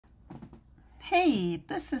Hey,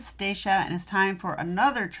 this is Stacia, and it's time for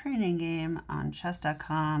another training game on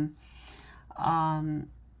chess.com.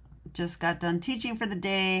 Just got done teaching for the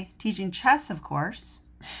day, teaching chess, of course.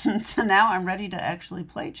 So now I'm ready to actually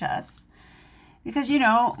play chess because, you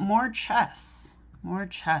know, more chess,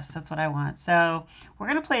 that's what I want. So we're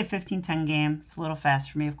going to play a 15-10 game. It's a little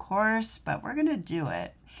fast for me, of course, but we're going to do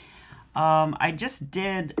it. I just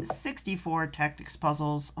did 64 tactics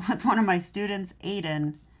puzzles with one of my students,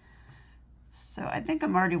 Aiden. So I think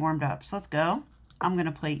I'm already warmed up. So let's go. I'm going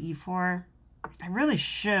to play e4. I really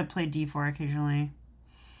should play d4 occasionally,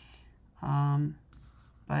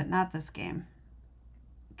 but not this game.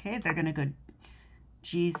 Okay, they're going to go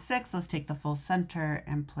g6. Let's take the full center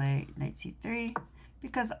and play knight c3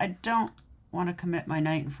 because I don't want to commit my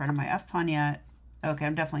knight in front of my f-pawn yet. Okay,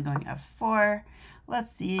 I'm definitely going f4.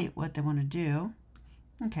 Let's see what they want to do.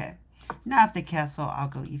 Okay, now if they castle, I'll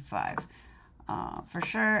go e5 for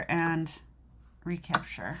sure, and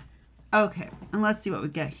recapture. Okay, and let's see what we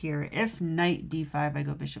get here. If knight d5, I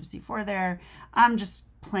go bishop c4 there. I'm just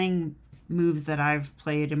playing moves that I've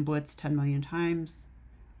played in Blitz 10 million times.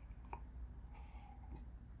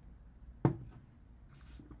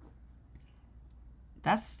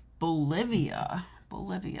 That's Bolivia.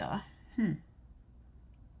 Bolivia. I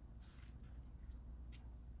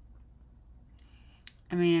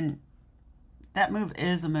mean, that move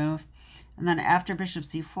is a move. And then after bishop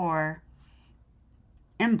c4,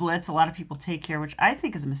 in Blitz, a lot of people take here, which I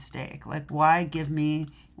think is a mistake. Like, why give me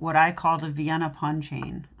what I call the Vienna pawn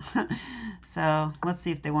chain? So let's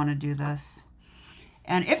see if they want to do this.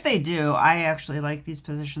 And if they do, I actually like these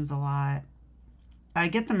positions a lot. I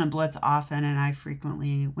get them in Blitz often, and I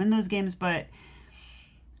frequently win those games, but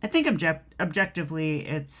I think objectively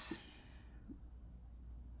it's,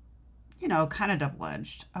 you know, kind of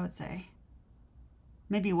double-edged, I would say.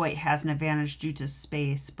 Maybe white has an advantage due to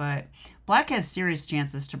space, but black has serious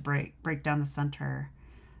chances to break down the center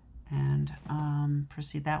and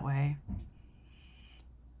proceed that way.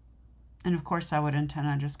 And of course, I would intend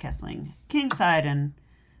on just castling kingside. And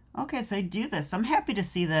okay, so I do this. I'm happy to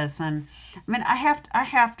see this, and I mean,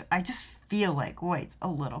 I just feel like white's a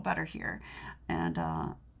little better here, and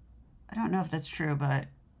I don't know if that's true, but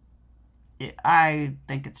I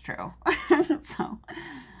think it's true. So.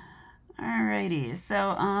 Alrighty,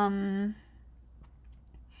 so,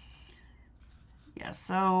 yeah,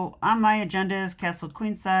 so on my agenda is castle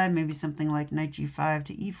queenside, maybe something like knight g5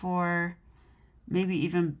 to e4, maybe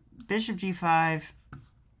even bishop g5,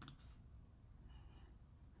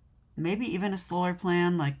 maybe even a slower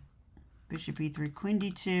plan like bishop e3, queen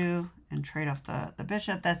d2, and trade off the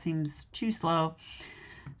bishop. That seems too slow.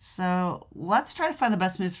 So let's try to find the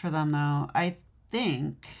best moves for them, though. I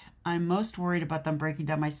think I'm most worried about them breaking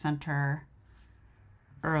down my center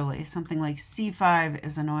early. Something like c5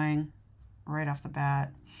 is annoying right off the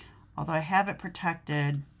bat, although I have it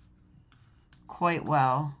protected quite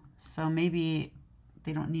well, so maybe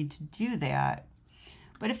they don't need to do that.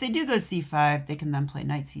 But if they do go c5, they can then play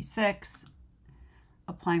knight c6,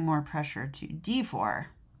 applying more pressure to d4.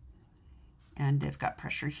 And they've got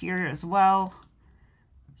pressure here as well.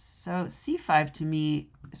 So c5 to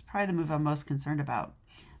me is probably the move I'm most concerned about.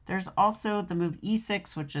 There's also the move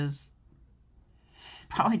e6, which is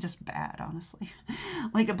probably just bad, honestly.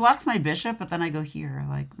 Like, it blocks my bishop, but then I go here.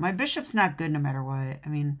 Like, my bishop's not good no matter what. I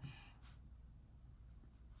mean,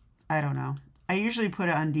 I don't know. I usually put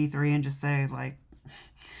it on d3 and just say, like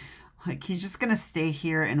he's just going to stay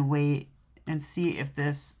here and wait and see if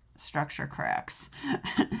this structure cracks.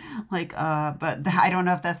 Like, but I don't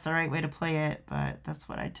know if that's the right way to play it, but that's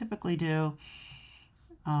what I typically do.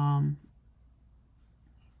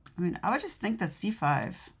 I mean, I would just think that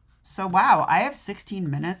c5. So, wow, I have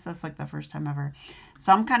 16 minutes. That's like the first time ever.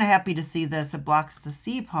 So I'm kind of happy to see this. It blocks the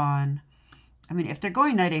c-pawn. I mean, if they're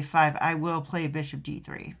going knight a5, I will play bishop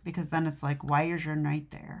d3 because then it's like, why is your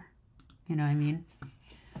knight there? You know what I mean?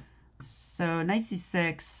 So knight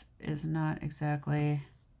c6 is not exactly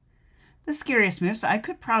the scariest move. So I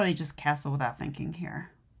could probably just castle without thinking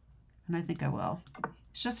here. And I think I will.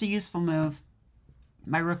 It's just a useful move.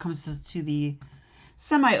 My rook comes to the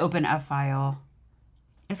semi-open f-file.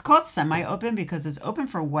 It's called semi-open because it's open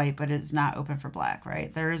for white, but it's not open for black,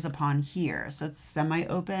 right? There is a pawn here, so it's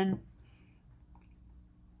semi-open.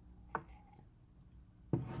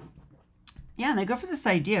 Yeah, and they go for this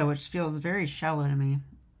idea, which feels very shallow to me.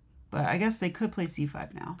 But I guess they could play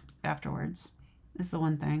c5 now, afterwards, is the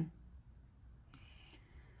one thing.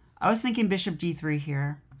 I was thinking bishop d3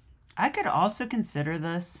 here. I could also consider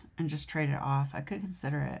this and just trade it off. I could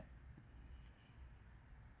consider it.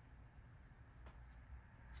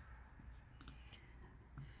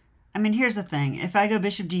 I mean, here's the thing. If I go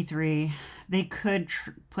bishop d3, they could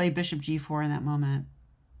play bishop g4 in that moment.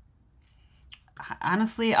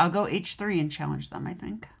 Honestly, I'll go h3 and challenge them, I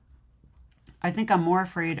think. I think I'm more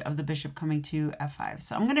afraid of the bishop coming to f5.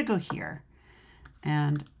 So I'm going to go here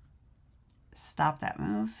and stop that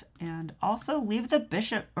move. And also leave the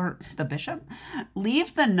bishop,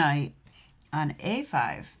 leave the knight on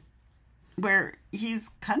a5, where he's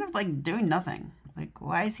kind of like doing nothing. Like,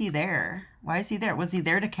 why is he there? Why is he there? Was he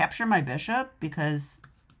there to capture my bishop? Because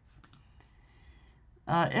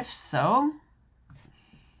if so,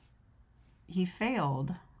 he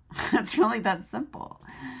failed. It's really that simple.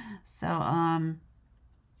 So,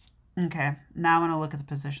 okay. Now I want to look at the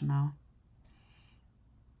position, though.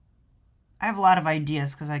 I have a lot of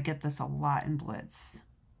ideas because I get this a lot in Blitz.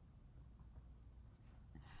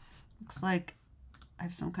 Looks like I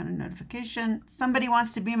have some kind of notification. Somebody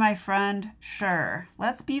wants to be my friend. Sure.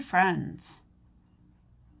 Let's be friends.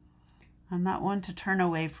 I'm not one to turn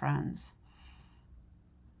away friends.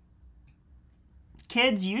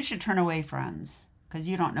 Kids, you should turn away friends because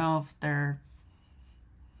you don't know if they're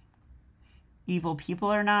evil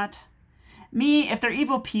people or not. Me, if they're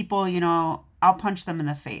evil people, you know, I'll punch them in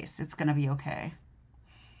the face. It's going to be okay.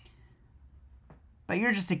 But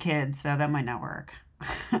you're just a kid, so that might not work.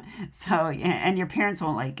 So, and your parents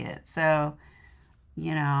won't like it. So,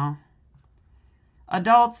 you know,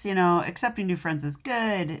 adults, you know, accepting new friends is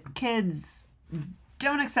good. Kids,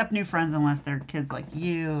 don't accept new friends unless they're kids like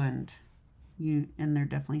you, and they're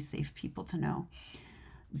definitely safe people to know.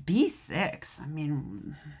 B6. I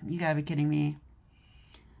mean, you gotta be kidding me.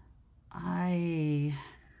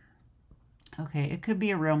 Okay, it could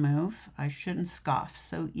be a real move. I shouldn't scoff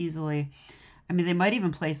so easily. I mean, they might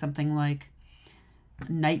even play something like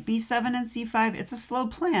knight b7 and c5. It's a slow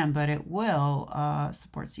plan, but it will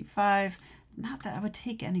support c5. Not that I would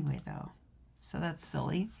take anyway, though. So that's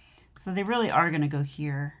silly. So they really are going to go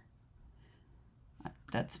here.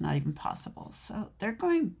 That's not even possible. So they're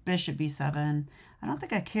going bishop b7. I don't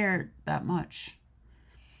think I care that much.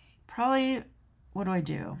 Probably, what do I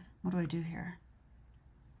do? What do I do here?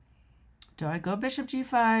 Do I go bishop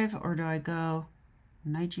g5 or do I go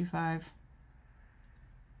knight g5?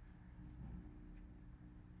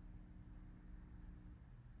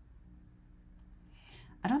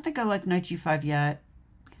 I don't think I like knight g5 yet.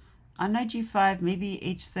 On knight g5, maybe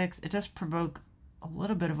h6. It does provoke a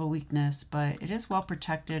little bit of a weakness, but it is well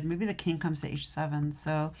protected. Maybe the king comes to h7.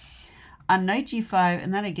 So on knight g5,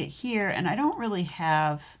 and then I get here, and I don't really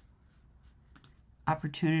have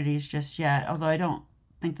opportunities just yet, although I don't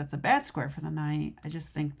think that's a bad square for the knight. I just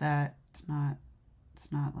think that it's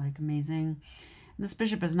not like amazing. And this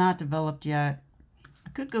bishop is not developed yet.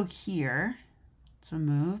 I could go here. It's a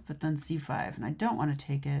move, but then c5, and I don't want to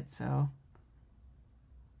take it, so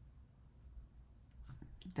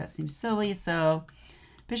that seems silly. So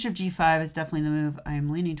bishop g5 is definitely the move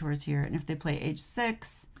I'm leaning towards here. And if they play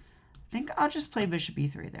h6, I think I'll just play bishop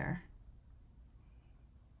e3 there.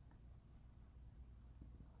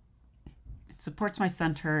 It supports my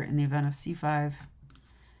center in the event of c5.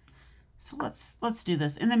 So let's do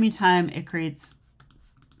this. In the meantime, it creates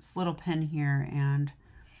this little pin here, and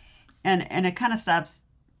it kind of stops,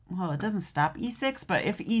 well, it doesn't stop e6, but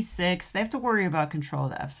if e6, they have to worry about control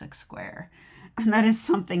of the f6 square. And that is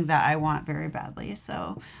something that I want very badly.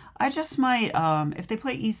 So I just might, if they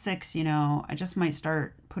play e6, you know, I just might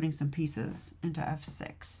start putting some pieces into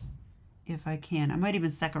f6 if I can. I might even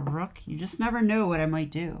sack a rook. You just never know what I might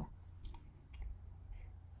do.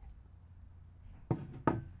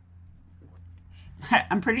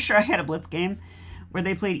 I'm pretty sure I had a blitz game where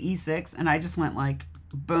they played e6 and I just went like,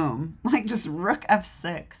 boom, like just rook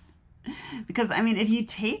f6. Because, I mean, if you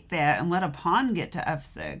take that and let a pawn get to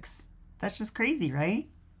f6, that's just crazy, right?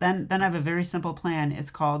 Then I have a very simple plan.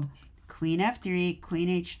 It's called queen f3, queen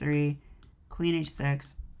h3, queen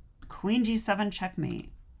h6, queen g7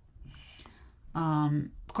 checkmate.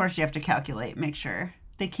 Of course, you have to calculate, make sure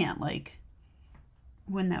they can't, like,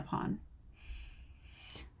 win that pawn.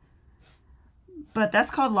 But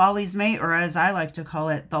that's called Lolly's mate, or as I like to call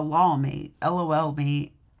it, the lol mate, LOL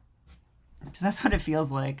mate. Because that's what it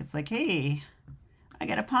feels like. It's like, hey, I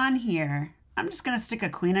got a pawn here. I'm just going to stick a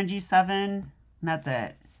queen on g7, and that's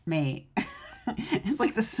it. Mate. It's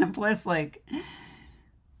like the simplest, like,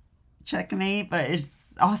 checkmate, but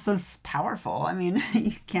it's also powerful. I mean,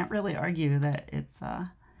 you can't really argue that it's,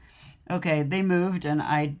 okay, they moved, and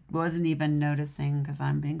I wasn't even noticing because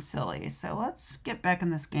I'm being silly. So let's get back in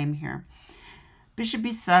this game here. Bishop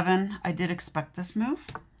b7, I did expect this move.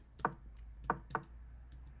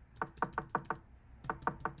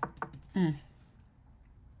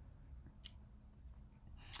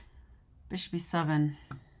 Bishop b7.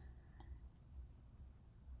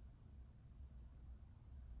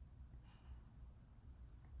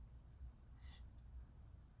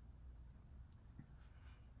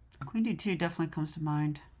 Queen d2 definitely comes to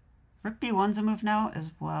mind. Rook b1's a move now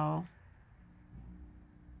as well.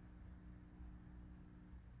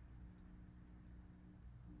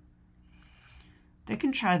 They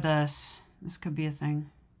can try this. This could be a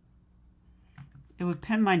thing. It would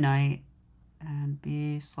pin my knight and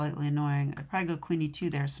be slightly annoying. I'd probably go queen e2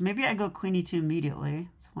 there. So maybe I go queen e2 immediately.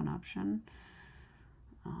 That's one option.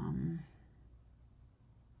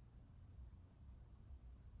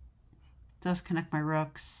 Does connect my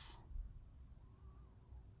rooks.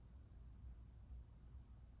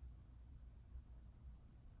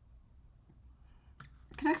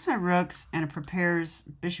 Connects my rooks and it prepares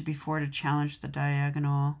bishop e4 to challenge the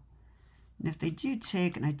diagonal. And if they do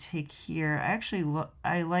take and I take here,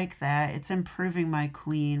 I like that. It's improving my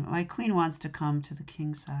queen. My queen wants to come to the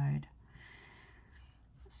king side.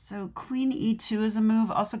 So queen e2 is a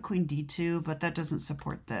move, also queen d2, but that doesn't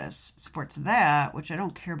support this. It supports that, which I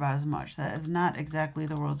don't care about as much. That is not exactly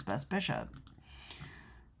the world's best bishop.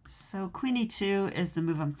 So queen e2 is the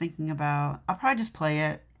move I'm thinking about. I'll probably just play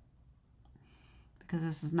it because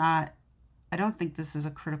this is not, I don't think this is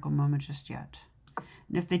a critical moment just yet.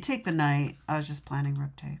 And if they take the knight, I was just planning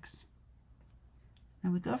rook takes.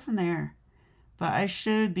 And we go from there. But I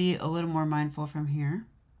should be a little more mindful from here.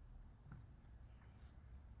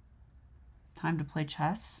 Time to play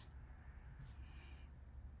chess.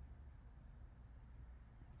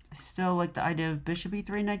 I still like the idea of bishop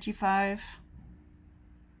e3, knight g5.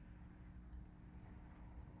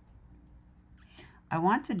 I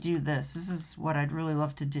want to do this. This is what I'd really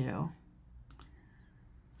love to do.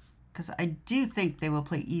 Because I do think they will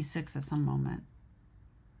play e6 at some moment.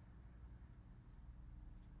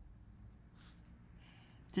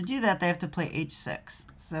 To do that, they have to play h6.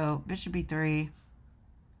 So bishop e3,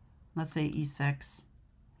 let's say e6.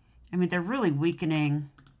 I mean, they're really weakening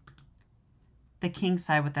the king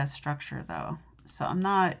side with that structure, though. So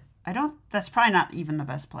that's probably not even the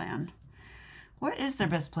best plan. What is their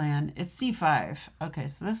best plan? It's c5. Okay,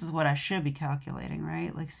 so this is what I should be calculating,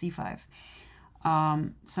 right? Like c5.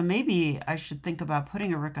 So maybe I should think about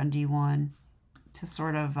putting a rook on d1 to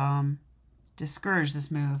sort of discourage this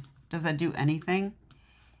move. Does that do anything?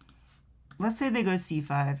 Let's say they go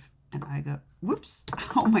c5 and I go, whoops.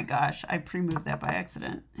 Oh my gosh, I pre-moved that by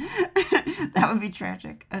accident. That would be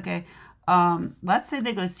tragic. Okay, let's say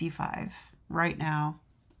they go c5 right now.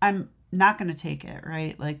 I'm not going to take it,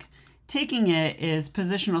 right? Like, taking it is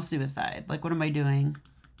positional suicide. Like, what am I doing?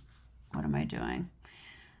 What am I doing?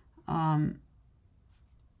 I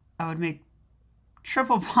would make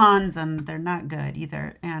triple pawns and they're not good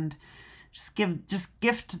either. And just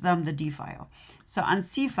gift them the d file. So on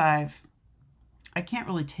c5, I can't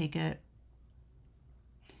really take it.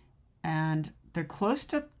 And they're close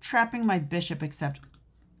to trapping my bishop, except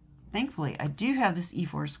thankfully I do have this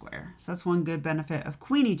e4 square. So that's one good benefit of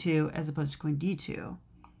queen e2 as opposed to queen d2.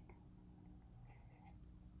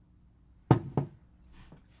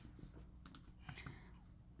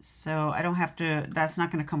 So I don't have to, that's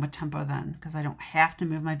not going to come with tempo then, because I don't have to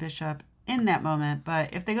move my bishop in that moment.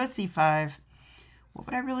 But if they go c5, what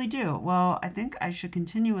would I really do? Well, I think I should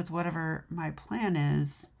continue with whatever my plan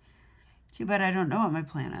is. Too bad I don't know what my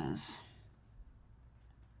plan is.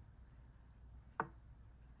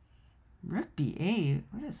 Rook b8,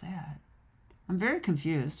 what is that? I'm very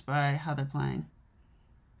confused by how they're playing.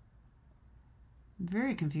 I'm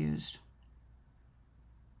very confused.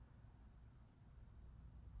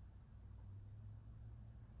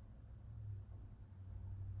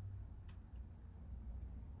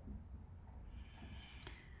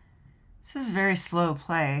 This is very slow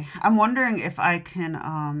play. I'm wondering if I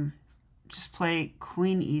can just play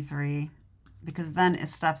queen e3, because then it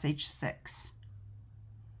stops h6.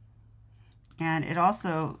 And it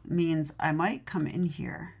also means I might come in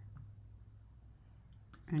here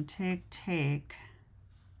and take.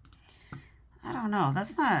 I don't know.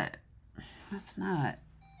 That's not,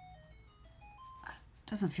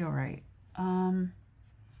 doesn't feel right.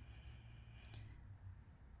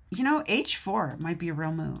 You know, h4 might be a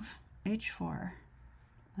real move. h4.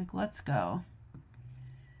 Like, let's go.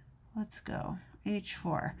 Let's go.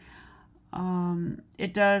 h4.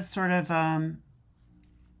 It does sort of,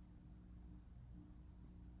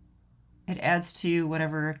 it adds to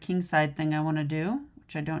whatever kingside thing I want to do,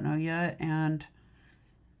 which I don't know yet. And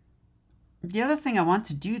the other thing I want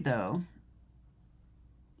to do, though,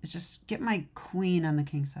 is just get my queen on the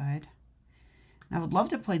kingside. And I would love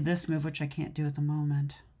to play this move, which I can't do at the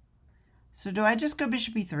moment. So do I just go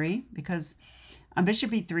bishop e3? Because on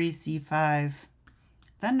bishop e3, c5,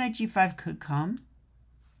 then knight g5 could come.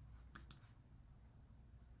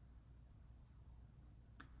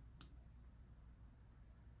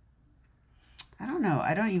 I don't know.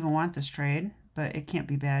 I don't even want this trade, but it can't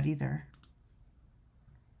be bad either.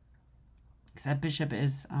 Because that bishop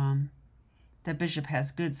is, that bishop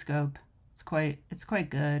has good scope. It's quite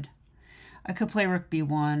good. I could play rook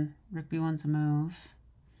b1. Rook b1's a move.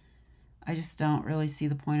 I just don't really see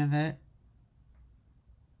the point of it.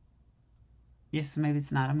 Yes, so maybe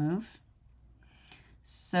it's not a move.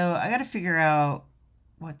 So I got to figure out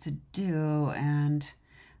what to do, and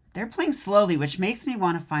they're playing slowly, which makes me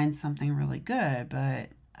want to find something really good, but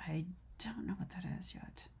I don't know what that is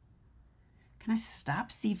yet. Can I stop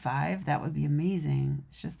c5? That would be amazing.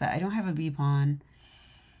 It's just that I don't have a b-pawn.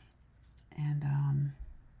 And,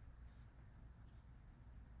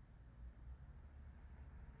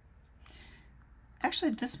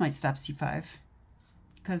 actually, this might stop c5.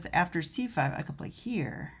 Because after c5, I could play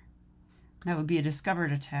here. That would be a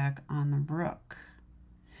discovered attack on the rook.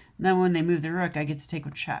 And then when they move the rook, I get to take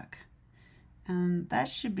with check. And that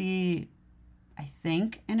should be, I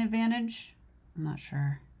think, an advantage. I'm not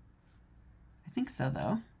sure. I think so,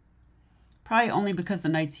 though. Probably only because the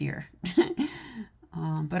knight's here.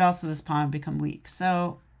 But also this pawn would become weak.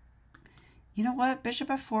 So, you know what? Bishop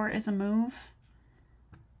f4 is a move.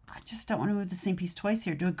 I just don't want to move the same piece twice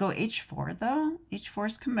here. Do it go h4, though? h4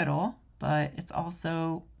 is committal, but it's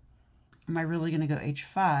also, am I really going to go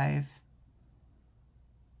h5?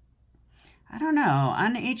 I don't know.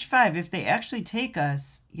 On h5, if they actually take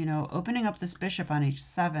us, you know, opening up this bishop on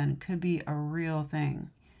h7 could be a real thing.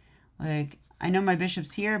 Like, I know my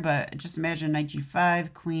bishop's here, but just imagine knight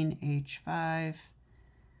g5, queen h5,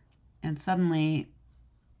 and suddenly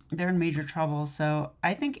they're in major trouble. So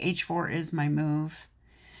I think h4 is my move.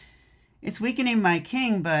 It's weakening my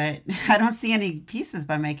king, but I don't see any pieces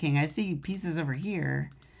by my king. I see pieces over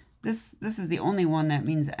here. This is the only one that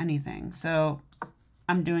means anything. So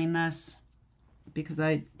I'm doing this because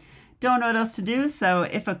I don't know what else to do. So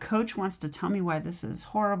if a coach wants to tell me why this is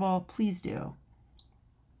horrible, please do.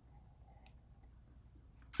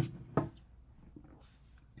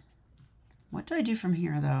 What do I do from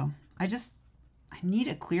here, though? I need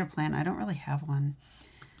a clear plan. I don't really have one.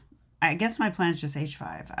 I guess my plan is just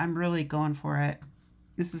h5. I'm really going for it.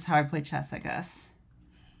 This is how I play chess, I guess.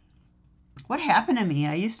 What happened to me?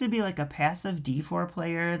 I used to be like a passive d4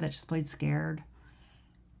 player that just played scared.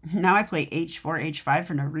 Now I play h4, h5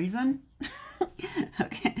 for no reason.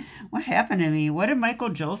 Okay, what happened to me? What did Michael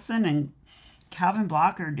Jolson and Calvin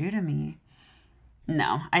Blocker do to me?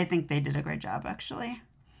 No, I think they did a great job, actually.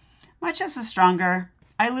 My chess is stronger.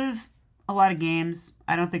 I lose a lot of games.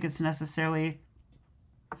 I don't think it's necessarily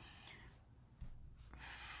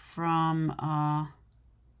from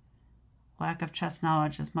lack of chess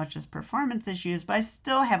knowledge as much as performance issues, but I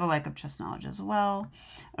still have a lack of chess knowledge as well.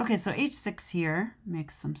 Okay, so h6 here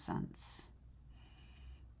makes some sense.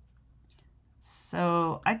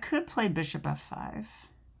 So I could play bishop f5.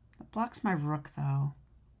 That blocks my rook, though.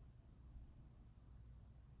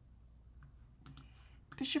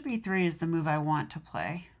 Bishop e3 is the move I want to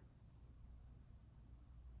play.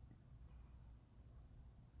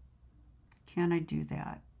 Can I do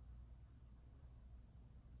that?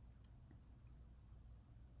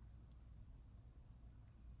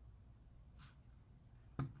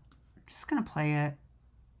 Just gonna play it.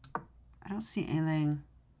 I don't see anything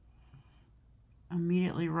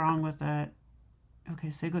immediately wrong with it.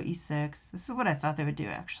 Okay, so go e6. This is what I thought they would do,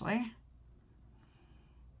 actually.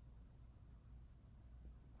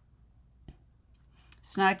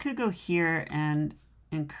 So now I could go here and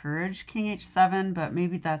encourage king h7, but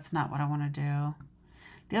maybe that's not what I want to do.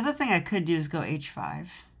 The other thing I could do is go h5.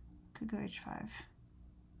 Could go h5.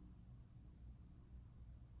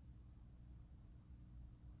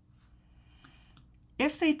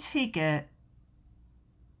 If they take it,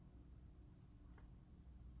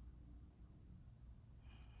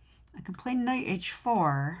 I can play knight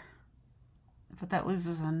h4, but that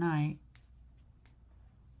loses a knight.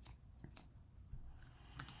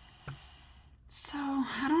 So,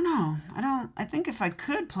 I don't know. I think if I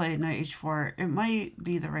could play knight h4, it might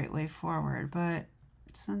be the right way forward, but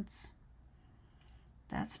since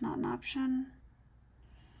that's not an option,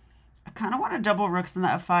 I kind of want to double rooks in the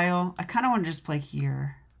f file. I kind of want to just play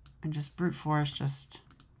here and just brute force. Just,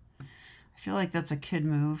 I feel like that's a kid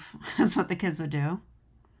move. That's what the kids would do.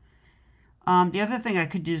 The other thing I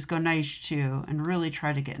could do is go knight h2 and really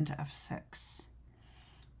try to get into f6.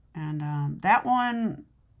 And that one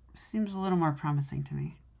seems a little more promising to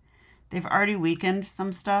me. They've already weakened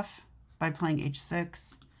some stuff by playing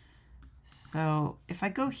h6. So if I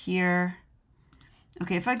go here,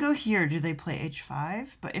 okay, if I go here, do they play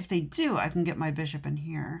h5? But if they do, I can get my bishop in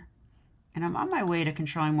here. And I'm on my way to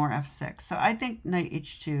controlling more f6. So I think knight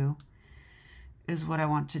h2 is what I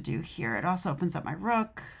want to do here. It also opens up my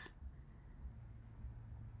rook.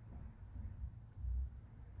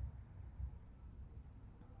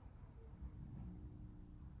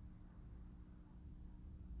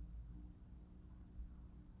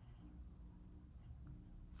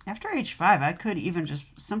 After h5, I could even just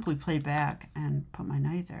simply play back and put my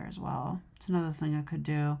knight there as well. It's another thing I could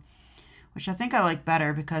do, which I think I like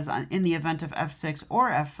better because in the event of f6 or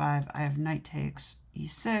f5, I have knight takes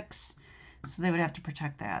e6, so they would have to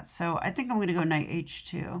protect that. So I think I'm going to go knight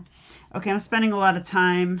h2. Okay, I'm spending a lot of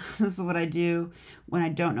time. This is what I do when I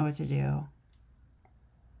don't know what to do.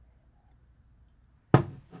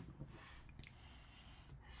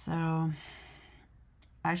 So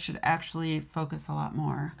I should actually focus a lot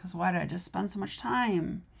more, because why did I just spend so much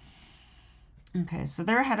time? Okay, so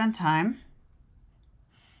they're ahead on time.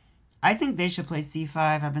 I think they should play c5.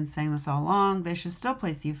 I've been saying this all along. They should still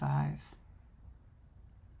play c5.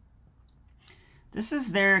 This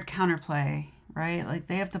is their counterplay, right? Like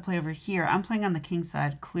they have to play over here. I'm playing on the king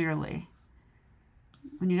side, clearly.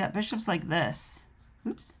 When you got bishops like this,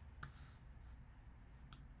 oops.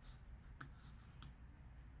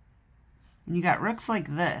 And you got rooks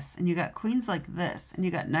like this, and you got queens like this, and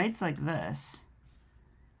you got knights like this.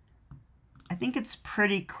 I think it's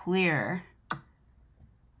pretty clear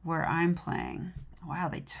where I'm playing. Wow,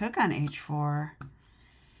 they took on h4.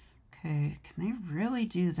 Okay, can they really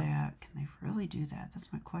do that? Can they really do that?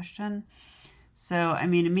 That's my question. So, I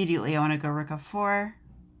mean, immediately I want to go rook f4.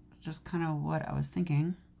 Just kind of what I was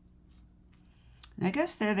thinking. And I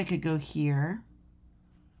guess there they could go here.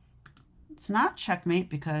 It's not checkmate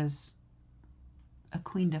because a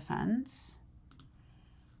queen defends.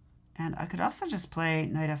 And I could also just play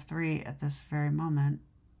knight f3 at this very moment.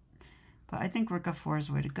 But I think rook f4 is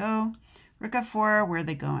the way to go. Rook f4, where are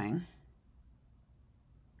they going?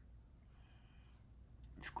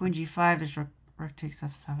 If queen g5, there's rook takes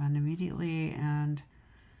f7 immediately, and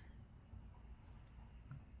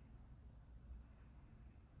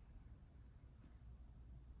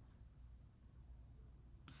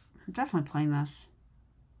I'm definitely playing this.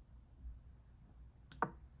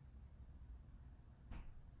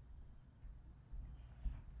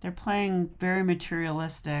 They're playing very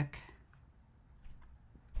materialistic.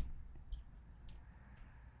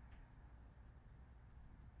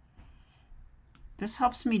 This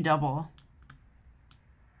helps me double.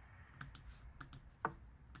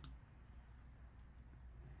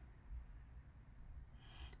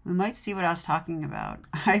 We might see what I was talking about.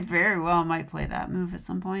 I very well might play that move at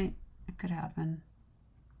some point. It could happen.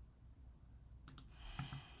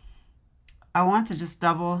 I want to just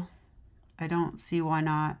double. I don't see why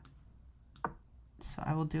not. So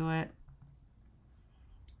I will do it.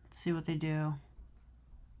 Let's see what they do.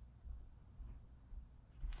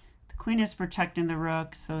 Queen is protecting the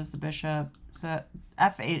rook, so is the bishop. So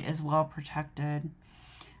f8 is well protected.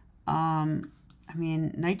 I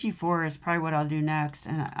mean, knight g4 is probably what I'll do next,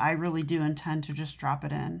 and I really do intend to just drop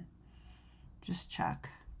it in. Just check.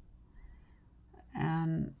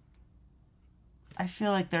 And I feel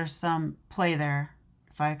like there's some play there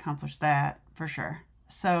if I accomplish that, for sure.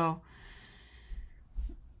 So,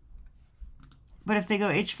 but if they go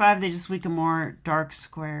h5, they just weaken more dark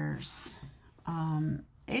squares.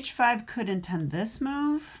 H5 could intend this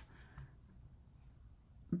move,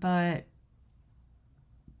 but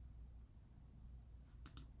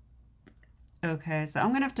okay, so I'm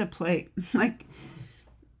going to have to play like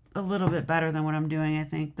a little bit better than what I'm doing, I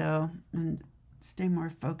think, though, and stay more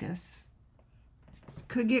focused. This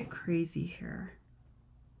could get crazy here.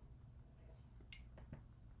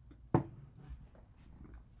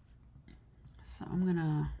 So I'm going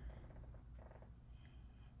to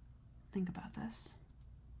think about this.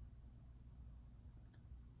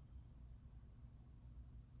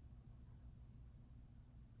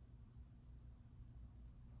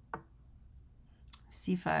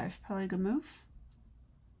 c5, probably a good move.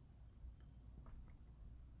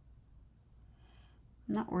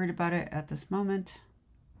 I'm not worried about it at this moment.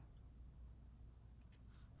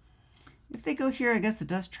 If they go here, I guess it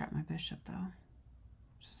does trap my bishop, though,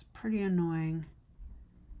 which is pretty annoying.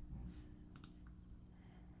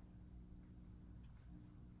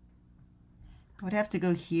 I would have to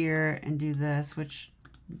go here and do this, which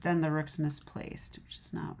then the rook's misplaced, which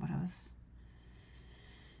is not what I was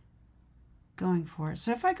going for.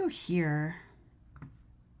 So if I go here,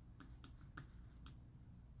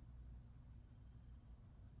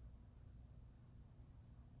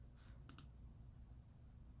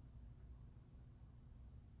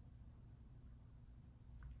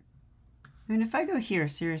 I mean, if I go here,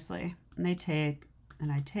 seriously, and they take,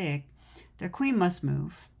 and I take, their queen must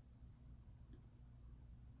move.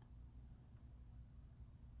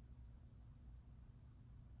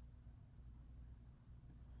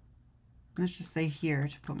 let's just say here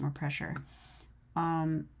to put more pressure.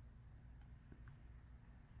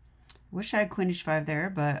 Wish I had queen h5 there,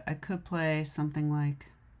 but I could play something like,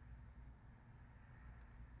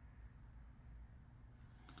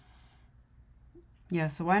 yeah,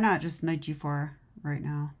 so why not just knight g4 right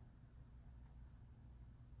now?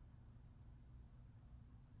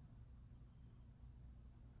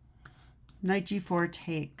 Knight g4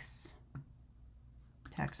 takes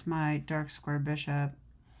my dark square bishop.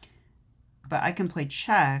 But I can play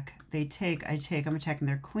check. They take, I take. I'm attacking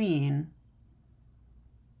their queen.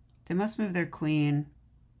 They must move their queen.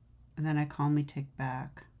 And then I calmly take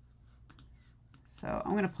back. So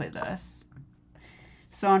I'm going to play this.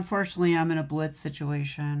 So unfortunately, I'm in a blitz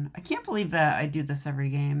situation. I can't believe that I do this every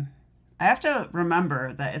game. I have to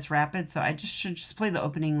remember that it's rapid, so I should just play the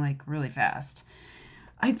opening like really fast.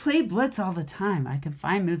 I play blitz all the time. I can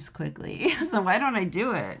find moves quickly. So why don't I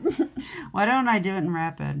do it? Why don't I do it in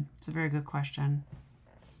rapid? It's a very good question.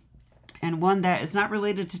 And one that is not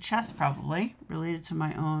related to chess, probably. Related to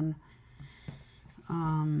my own,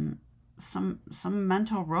 some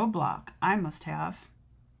mental roadblock I must have.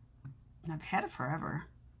 I've had it forever.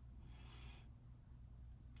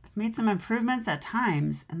 I've made some improvements at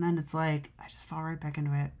times, and then it's like, I just fall right back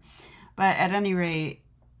into it. But at any rate,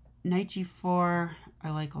 knight g4, I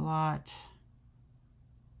like a lot.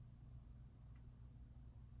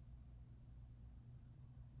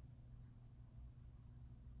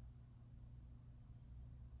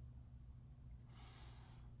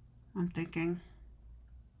 I'm thinking.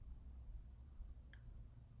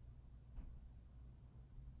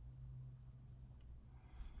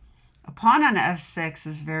 A pawn on f6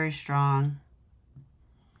 is very strong.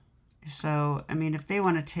 So, I mean, if they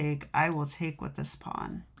want to take, I will take with this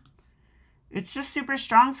pawn. It's just super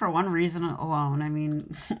strong for one reason alone. I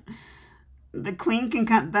mean, the queen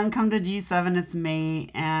can then come to g7, it's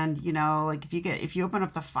mate, and, you know, like if you open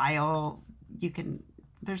up the file, you can,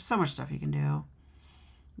 there's so much stuff you can do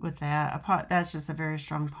with that. That's just a very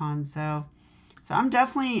strong pawn. So I'm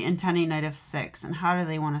definitely intending knight f6, and how do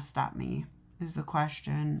they want to stop me is the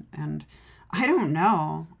question. And I don't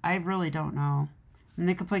know. I really don't know. And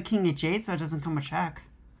they could play king h8 so it doesn't come with check.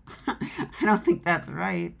 I don't think that's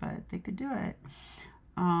right, but they could do it.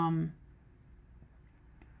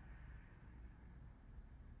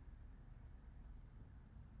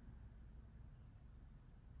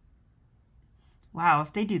 Wow,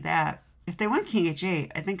 if they do that, if they went king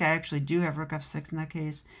h8, I think I actually do have rook f6 in that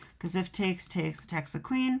case, because if takes, attacks the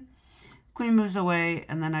queen, queen moves away,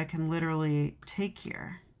 and then I can literally take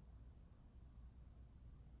here.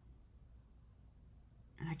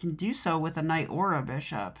 And I can do so with a knight or a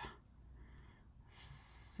bishop.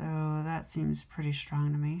 So that seems pretty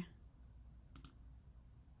strong to me.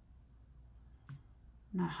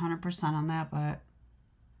 Not 100% on that, but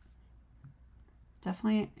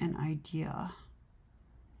definitely an idea.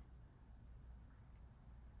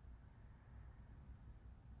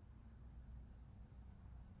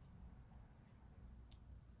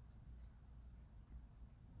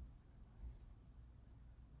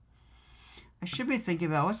 I should be thinking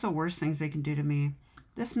about what's the worst things they can do to me.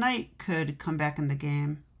 This knight could come back in the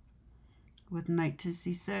game with knight to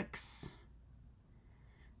c6.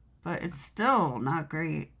 But it's still not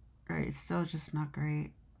great, right? It's still just not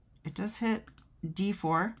great. It does hit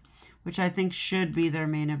d4, which I think should be their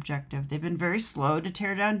main objective. They've been very slow to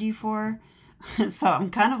tear down d4. So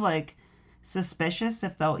I'm kind of like suspicious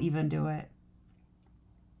if they'll even do it.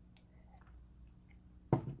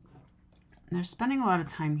 And they're spending a lot of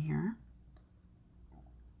time here.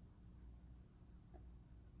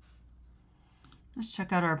 Let's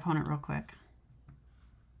check out our opponent real quick.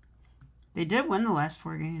 They did win the last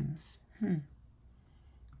 4 games.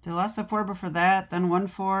 They lost a 4 before that, then won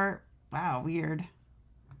 4. Wow, weird.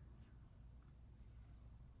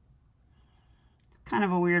 It's kind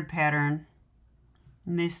of a weird pattern.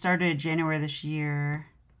 And they started January this year.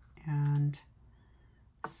 And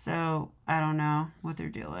so I don't know what their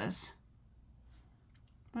deal is.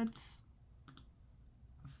 But it's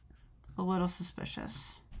a little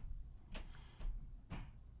suspicious.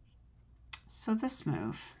 So this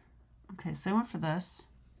move. Okay, so they went for this.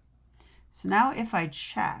 So now if I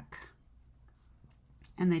check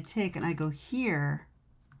and they take and I go here,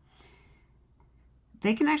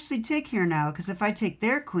 they can actually take here now, because if I take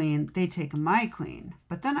their queen, they take my queen.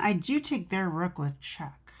 But then I do take their rook with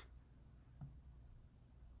check.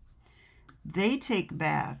 They take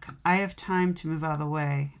back. I have time to move out of the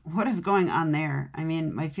way. What is going on there? I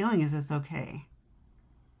mean, my feeling is it's okay.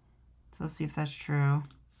 So let's see if that's true.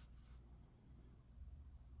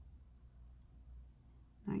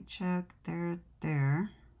 Knight check,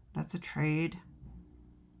 there. That's a trade.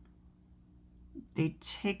 They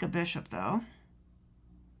take a bishop, though.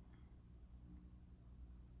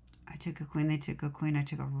 I took a queen, they took a queen, I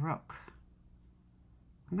took a rook.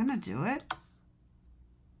 I'm gonna do it.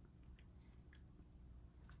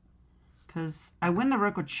 Because I win the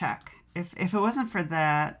rook with check. If it wasn't for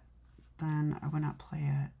that, then I would not play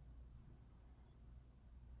it.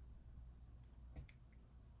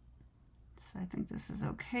 So I think this is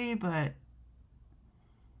okay, but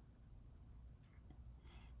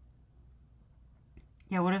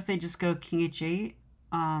yeah, what if they just go king h8?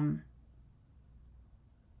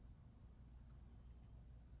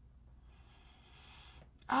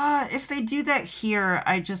 If they do that here,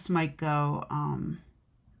 I just might go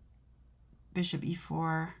bishop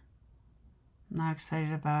e4. I'm not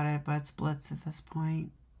excited about it, but it's blitz at this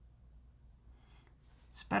point.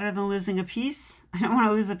 It's better than losing a piece. I don't want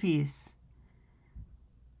to lose a piece.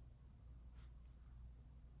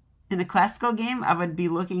 In a classical game, I would be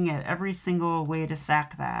looking at every single way to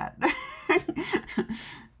sack that.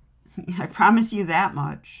 I promise you that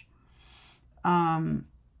much.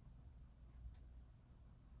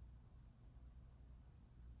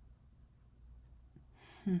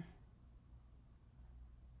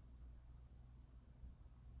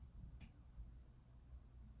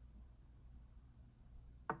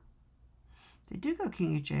 They do go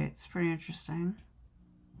king h8. It's pretty interesting.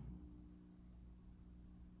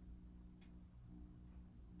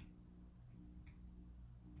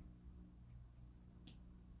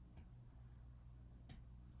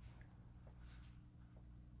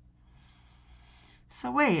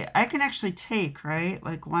 So wait, I can actually take, right?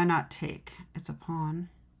 Like, why not take? It's a pawn.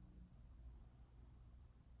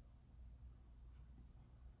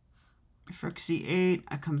 If rook c8,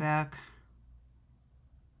 I come back.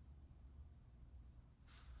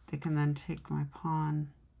 They can then take my pawn.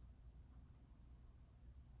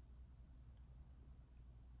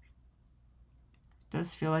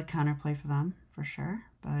 Does feel like counterplay for them, for sure,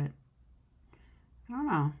 but I don't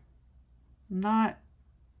know. I'm not...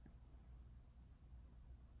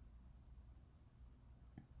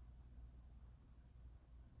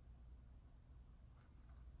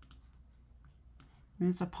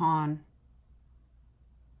 It's a pawn.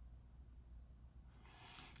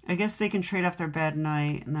 I guess they can trade off their bad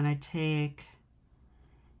knight, and then I take.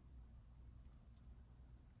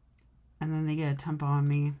 And then they get a tempo on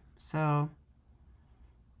me. So,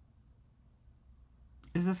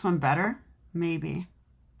 is this one better? Maybe,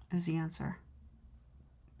 is the answer.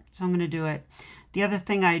 So I'm going to do it. The other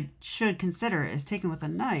thing I should consider is taking with a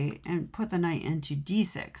knight and put the knight into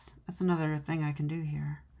d6. That's another thing I can do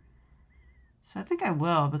here. So I think I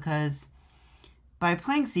will, because by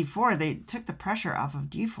playing c4, they took the pressure off of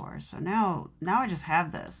d4. So now I just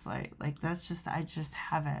have this. Like that's just, I just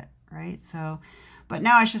have it, right? So, but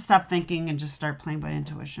now I should stop thinking and just start playing by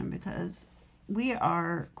intuition, because we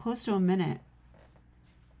are close to a minute.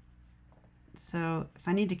 So if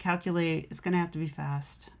I need to calculate, it's going to have to be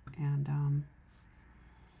fast. And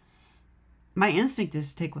my instinct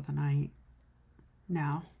is to take with a knight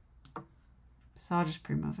now. So I'll just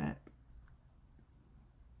pre-move it.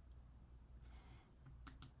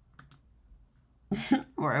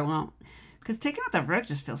 Or I won't. Because taking with a rook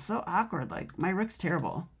just feels so awkward. Like, my rook's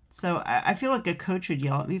terrible. So I feel like a coach would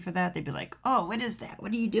yell at me for that. They'd be like, oh, what is that?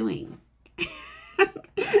 What are you doing?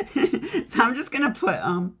 So I'm just going to put...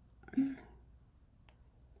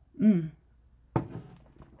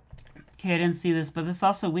 Okay, I didn't see this, but this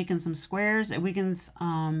also weakens some squares. It weakens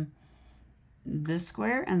this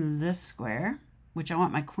square and this square, which I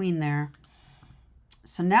want my queen there.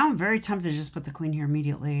 So now I'm very tempted to just put the queen here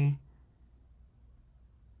immediately.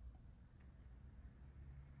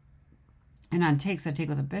 And on takes, I take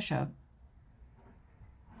with a bishop.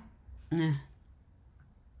 Eh.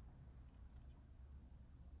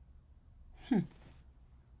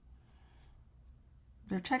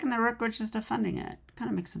 They're checking the rook, which is defending it.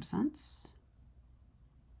 Kind of makes some sense.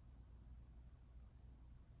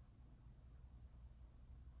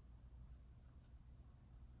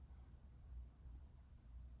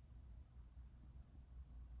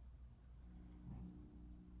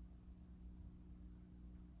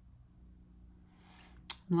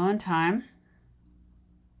 Low on time.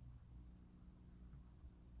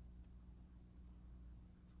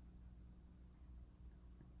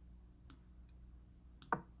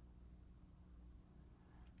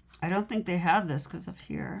 I don't think they have this because of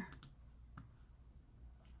here.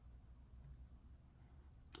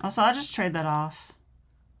 Also, I'll just trade that off.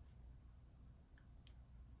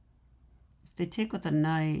 If they take with a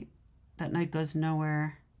knight, that knight goes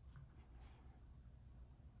nowhere.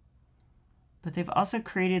 But they've also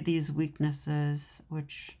created these weaknesses,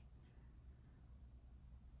 which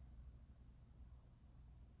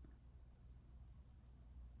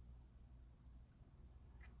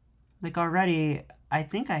Like already, I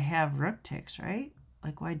think I have rook takes, right?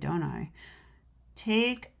 Like, why don't I?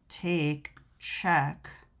 Take, take, check.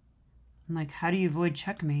 I'm like, how do you avoid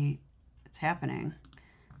checkmate? It's happening.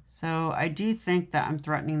 So I do think that I'm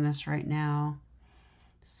threatening this right now.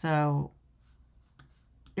 So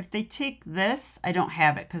if they take this, I don't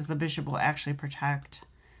have it because the bishop will actually protect.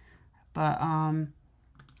 But,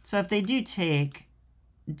 so if they do take,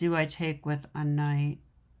 do I take with a knight?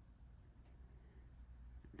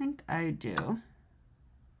 I think I do.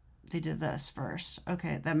 They did this first.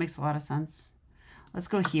 Okay, that makes a lot of sense. Let's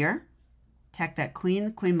go here. Attack that queen.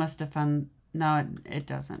 The queen must defend. No, it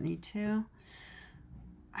doesn't need to.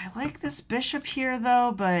 I like this bishop here,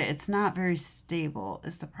 though, but it's not very stable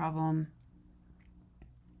is the problem.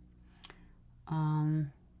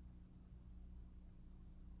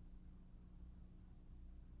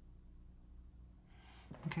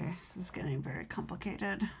 Okay, this is getting very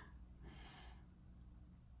complicated.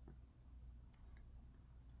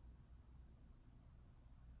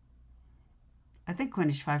 I think queen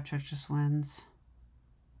h5 check just wins,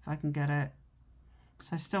 if I can get it.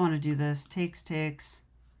 So I still want to do this. Takes, takes.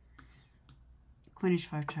 Queen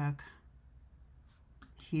h5 check.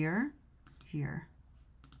 Here, here.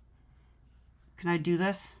 Can I do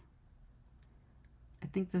this? I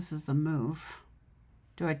think this is the move.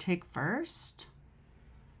 Do I take first?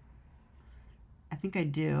 I think I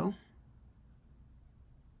do.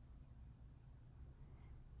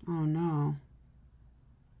 Oh no.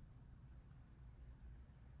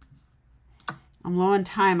 I'm low on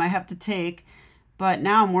time. I have to take. But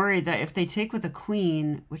now I'm worried that if they take with a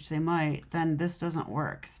queen, which they might, then this doesn't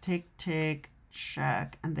work. It's take, take,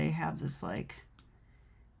 check. And they have this like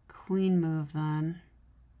queen move then.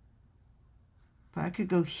 But I could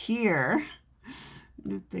go here.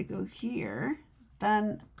 And if they go here,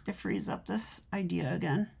 then it frees up this idea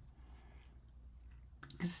again.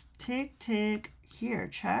 Because take, take, here,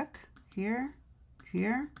 check, here,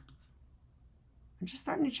 here. I'm just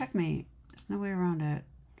starting to checkmate. There's no way around it.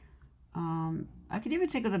 I could even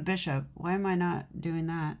take with a bishop. Why am I not doing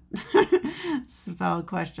that? It's a valid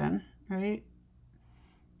question, right?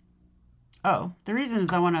 Oh, the reason is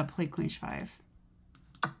I want to play queen h5.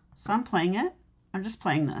 So I'm playing it. I'm just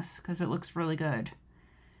playing this because it looks really good.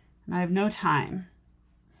 And I have no time.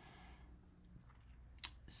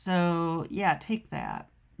 So yeah, take that.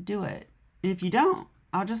 Do it. And if you don't,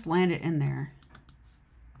 I'll just land it in there.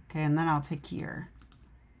 Okay, and then I'll take here.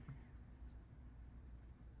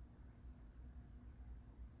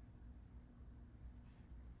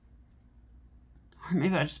 Or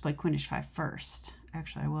maybe I'll just play queen h5 first.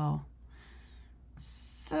 Actually, I will.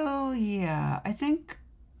 So yeah, I think...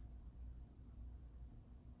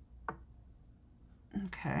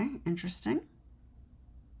 Okay, interesting.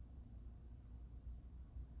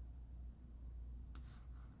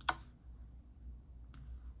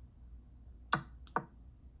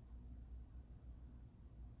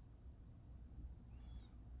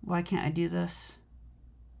 Why can't I do this?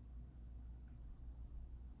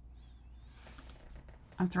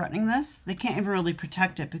 I'm threatening this. They can't even really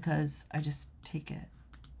protect it because I just take it.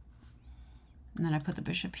 And then I put the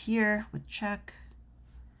bishop here with check.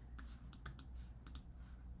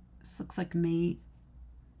 This looks like mate.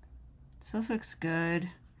 So this looks good.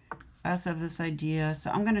 I also have this idea.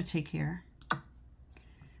 So I'm going to take here.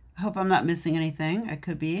 I hope I'm not missing anything. I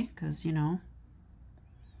could be because, you know,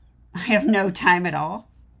 I have no time at all.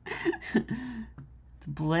 It's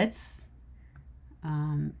blitz.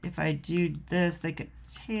 If I do this, they could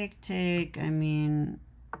take. I mean,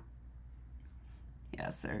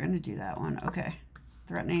 yes, they're going to do that one. Okay.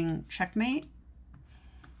 Threatening checkmate.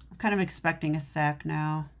 I'm kind of expecting a sack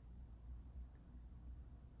now.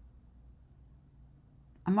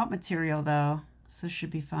 I'm up material, though, so this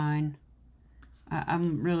should be fine.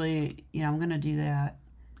 I'm really, you know, I'm going to do that.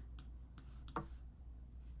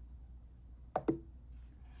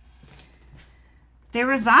 They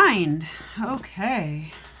resigned.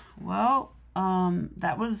 Okay. Well,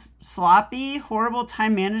 that was sloppy, horrible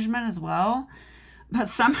time management as well. But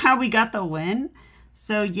somehow we got the win.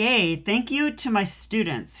 So yay. Thank you to my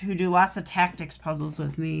students who do lots of tactics puzzles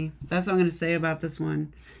with me. That's what I'm going to say about this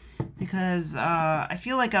one. Because I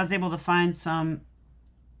feel like I was able to find some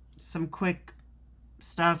quick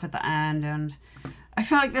stuff at the end. And I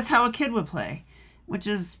feel like that's how a kid would play. Which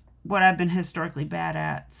is what I've been historically bad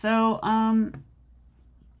at. So,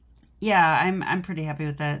 yeah, I'm pretty happy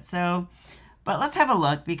with that. So, but let's have a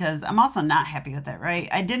look because I'm also not happy with it, right?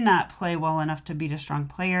 I did not play well enough to beat a strong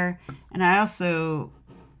player. And I also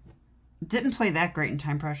didn't play that great in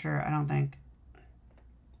time pressure, I don't think.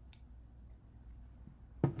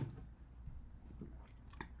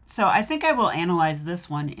 So I think I will analyze this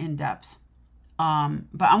one in depth.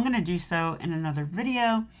 But I'm going to do so in another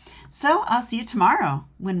video. So I'll see you tomorrow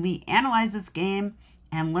when we analyze this game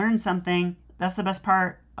and learn something. That's the best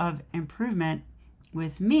part of improvement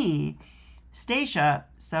with me, Stacia.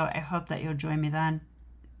 So I hope that you'll join me then.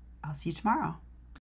 I'll see you tomorrow.